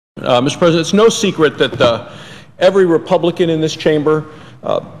Mr. President, it's no secret that every Republican in this chamber,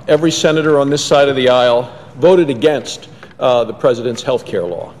 every senator on this side of the aisle voted against the president's health care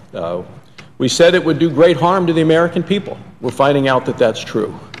law. We said it would do great harm to the American people. We're finding out that that's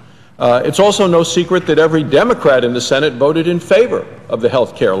true. It's also no secret that every Democrat in the Senate voted in favor of the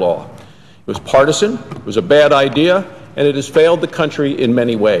health care law. It was partisan, it was a bad idea, and it has failed the country in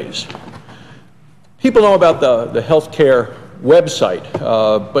many ways. People know about the health care website,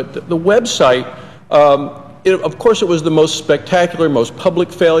 but the website, of course, it was the most spectacular, most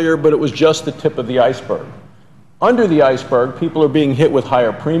public failure, but it was just the tip of the iceberg. Under the iceberg, people are being hit with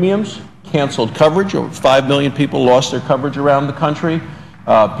higher premiums, canceled coverage. Over 5 million people lost their coverage around the country.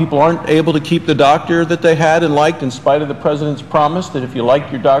 People aren't able to keep the doctor that they had and liked in spite of the president's promise that if you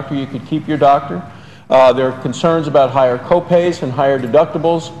liked your doctor, you could keep your doctor. There are concerns about higher copays and higher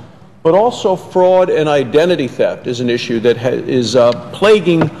deductibles. But also fraud and identity theft is an issue that is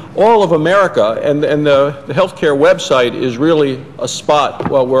plaguing all of America, and the healthcare website is really a spot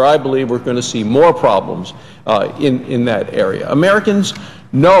where I believe we're going to see more problems in that area. Americans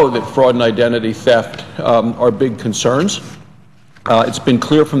know that fraud and identity theft are big concerns. It's been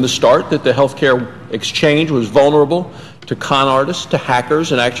clear from the start that the healthcare exchange was vulnerable to con artists, to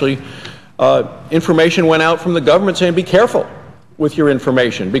hackers, and actually information went out from the government saying, be careful with your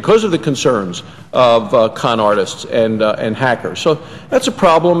information because of the concerns of con artists and hackers. So that's a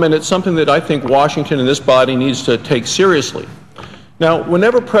problem, and it's something that I think Washington and this body needs to take seriously. Now,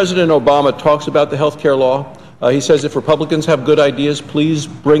 whenever President Obama talks about the health care law, he says if Republicans have good ideas, please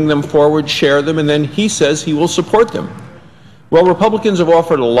bring them forward, share them, and then he says he will support them. Well, Republicans have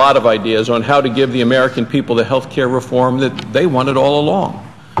offered a lot of ideas on how to give the American people the health care reform that they wanted all along.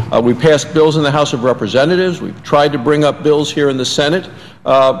 We passed bills in the House of Representatives. We've tried to bring up bills here in the Senate.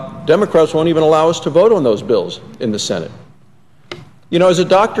 Democrats won't even allow us to vote on those bills in the Senate. You know, as a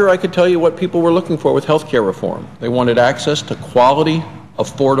doctor, I could tell you what people were looking for with health care reform. They wanted access to quality,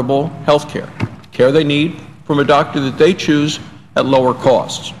 affordable health care they need from a doctor that they choose at lower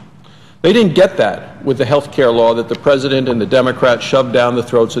costs. They didn't get that with the health care law that the President and the Democrats shoved down the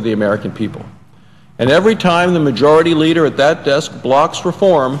throats of the American people. And every time the majority leader at that desk blocks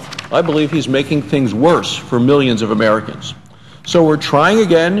reform, I believe he's making things worse for millions of Americans. So we're trying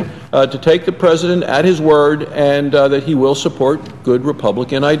again to take the President at his word and that he will support good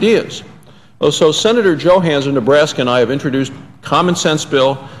Republican ideas. So Senator Johans of Nebraska and I have introduced a common sense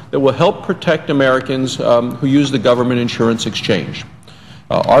bill that will help protect Americans who use the government insurance exchange.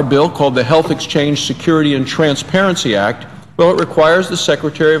 Our bill, called the Health Exchange Security and Transparency Act, well, it requires the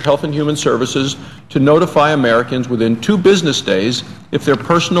Secretary of Health and Human Services to notify Americans within 2 business days if their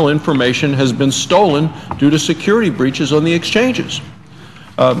personal information has been stolen due to security breaches on the exchanges.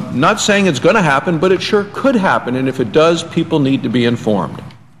 Not saying it's going to happen, but it sure could happen, and if it does, people need to be informed.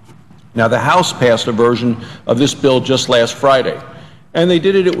 Now, the House passed a version of this bill just last Friday, and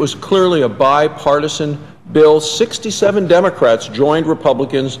it was clearly a bipartisan bill. 67 Democrats joined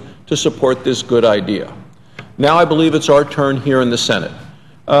Republicans to support this good idea. Now I believe it's our turn here in the Senate.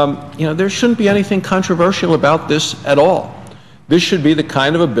 There shouldn't be anything controversial about this at all. This should be the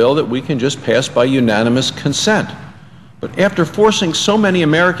kind of a bill that we can just pass by unanimous consent. But after forcing so many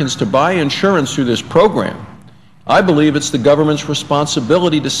Americans to buy insurance through this program, I believe it's the government's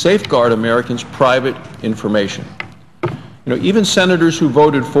responsibility to safeguard Americans' private information. Even senators who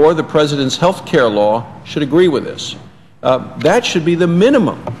voted for the President's health care law should agree with this. That should be the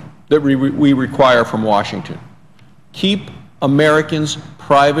minimum that we require from Washington. Keep Americans'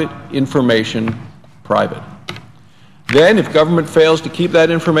 private information private. Then, if government fails to keep that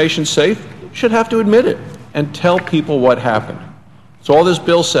information safe, it should have to admit it and tell people what happened. That's all this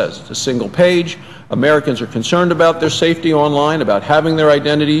bill says. It's a single page. Americans are concerned about their safety online, about having their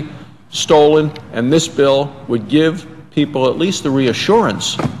identity stolen, and this bill would give people at least the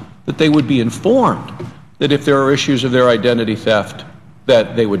reassurance that they would be informed that if there are issues of their identity theft,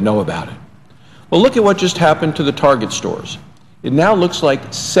 that they would know about it. Well, look at what just happened to the Target stores. It now looks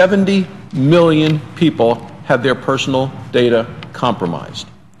like 70 million people have their personal data compromised.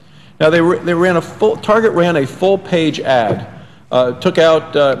 Now, Target ran a full-page ad, took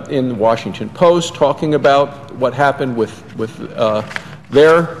out in the Washington Post, talking about what happened with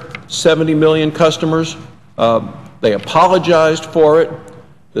their 70 million customers. They apologized for it.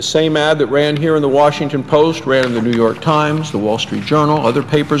 The same ad that ran here in the Washington Post ran in the New York Times, the Wall Street Journal, other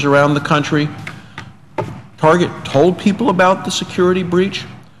papers around the country. Target told people about the security breach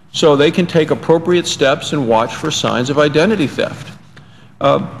so they can take appropriate steps and watch for signs of identity theft.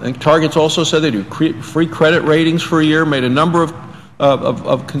 And Target's also said they do free credit ratings for a year, made a number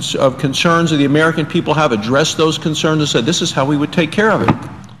of concerns that the American people have, addressed those concerns and said this is how we would take care of it.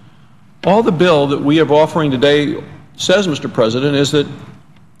 All the bill that we are offering today says, Mr. President, is that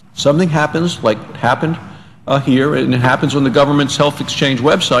something happens, like it happened here, and it happens on the government's health exchange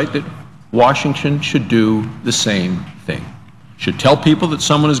website, that Washington should do the same thing. Should tell people that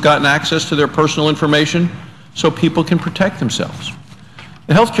someone has gotten access to their personal information so people can protect themselves.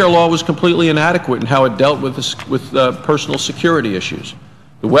 The health care law was completely inadequate in how it dealt with personal security issues.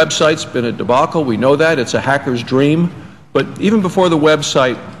 The website's been a debacle. We know that. It's a hacker's dream. But even before the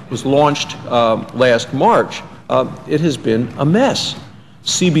website was launched last March, it has been a mess.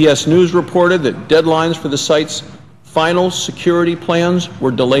 CBS News reported that deadlines for the site's final security plans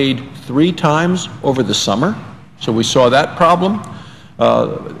were delayed 3 times over the summer. So we saw that problem.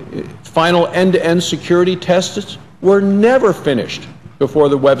 Final end-to-end security tests were never finished before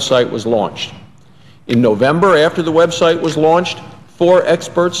the website was launched. In November, after the website was launched, 4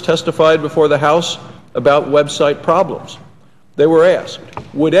 experts testified before the House about website problems. They were asked,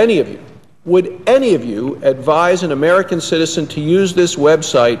 would any of you advise an American citizen to use this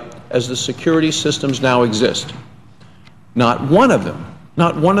website as the security systems now exist? Not one of them,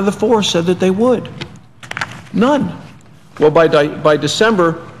 not one of the 4 said that they would. None. Well, by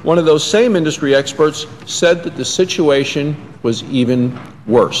December, one of those same industry experts said that the situation was even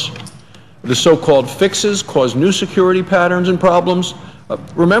worse. The so-called fixes caused new security patterns and problems.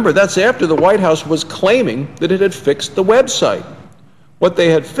 Remember, that's after the White House was claiming that it had fixed the website. What they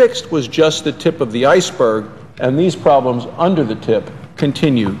had fixed was just the tip of the iceberg, and these problems under the tip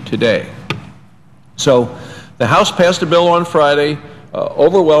continue today. So the House passed a bill on Friday,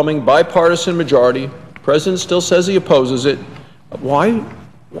 overwhelming bipartisan majority. The President still says he opposes it. Why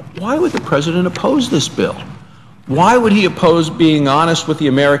would the President oppose this bill? Why would he oppose being honest with the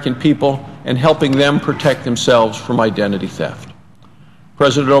American people and helping them protect themselves from identity theft?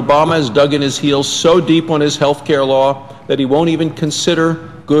 President Obama has dug in his heels so deep on his health care law that he won't even consider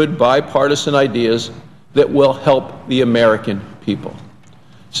good bipartisan ideas that will help the American people.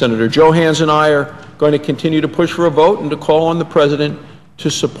 Senator Johanns and I are going to continue to push for a vote and to call on the President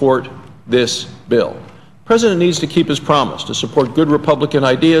to support this bill. The President needs to keep his promise to support good Republican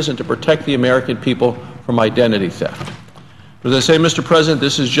ideas and to protect the American people from identity theft. As I say, Mr. President,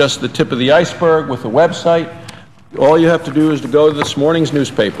 this is just the tip of the iceberg with the website. All you have to do is to go to this morning's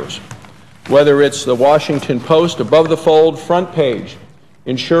newspapers, whether it's the Washington Post, above the fold, front page,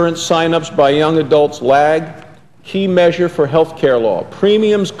 insurance signups by young adults lag, key measure for health care law.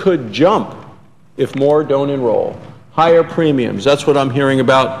 Premiums could jump if more don't enroll. Higher premiums, that's what I'm hearing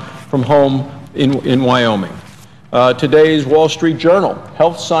about from home in Wyoming. Today's Wall Street Journal,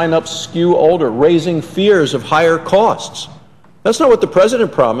 health signups skew older, raising fears of higher costs. That's not what the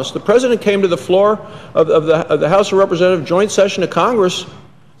President promised. The President came to the floor of the House of Representatives joint session of Congress,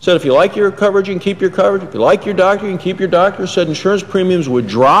 said if you like your coverage, you can keep your coverage. If you like your doctor, you can keep your doctor. Said insurance premiums would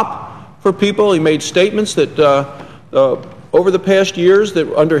drop for people. He made statements that over the past years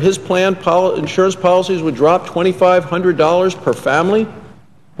that under his plan, insurance policies would drop $2,500 per family.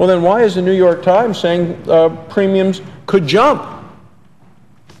 Well, then why is the New York Times saying premiums could jump?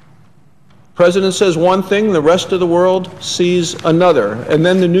 The President says one thing, the rest of the world sees another. And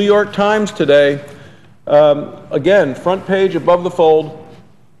then the New York Times today, again, front page above the fold,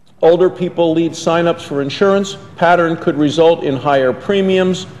 older people lead signups for insurance, pattern could result in higher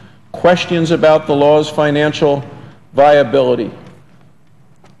premiums, questions about the law's financial viability.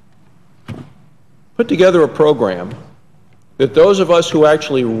 Put together a program that those of us who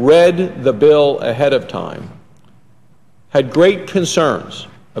actually read the bill ahead of time had great concerns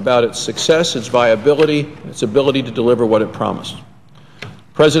about its success, its viability, its ability to deliver what it promised. The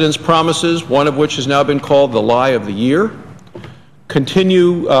President's promises, one of which has now been called the lie of the year,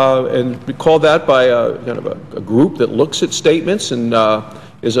 continue, and we call that by kind of a group that looks at statements and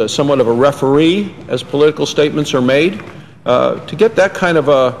is somewhat of a referee as political statements are made. To get that kind of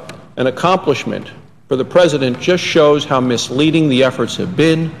an accomplishment for the President just shows how misleading the efforts have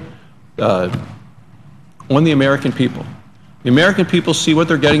been on the American people. The American people see what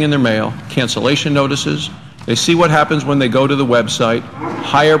they're getting in their mail, cancellation notices. They see what happens when they go to the website,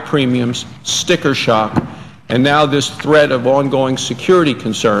 higher premiums, sticker shock, and now this threat of ongoing security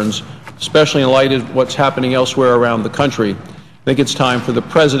concerns, especially in light of what's happening elsewhere around the country. I think it's time for the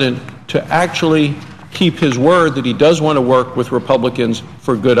President to actually keep his word that he does want to work with Republicans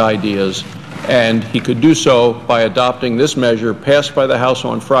for good ideas, and he could do so by adopting this measure passed by the House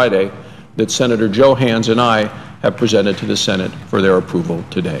on Friday that Senator Johanns and I have presented to the Senate for their approval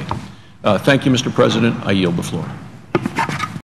today. Thank you, Mr. President. I yield the floor.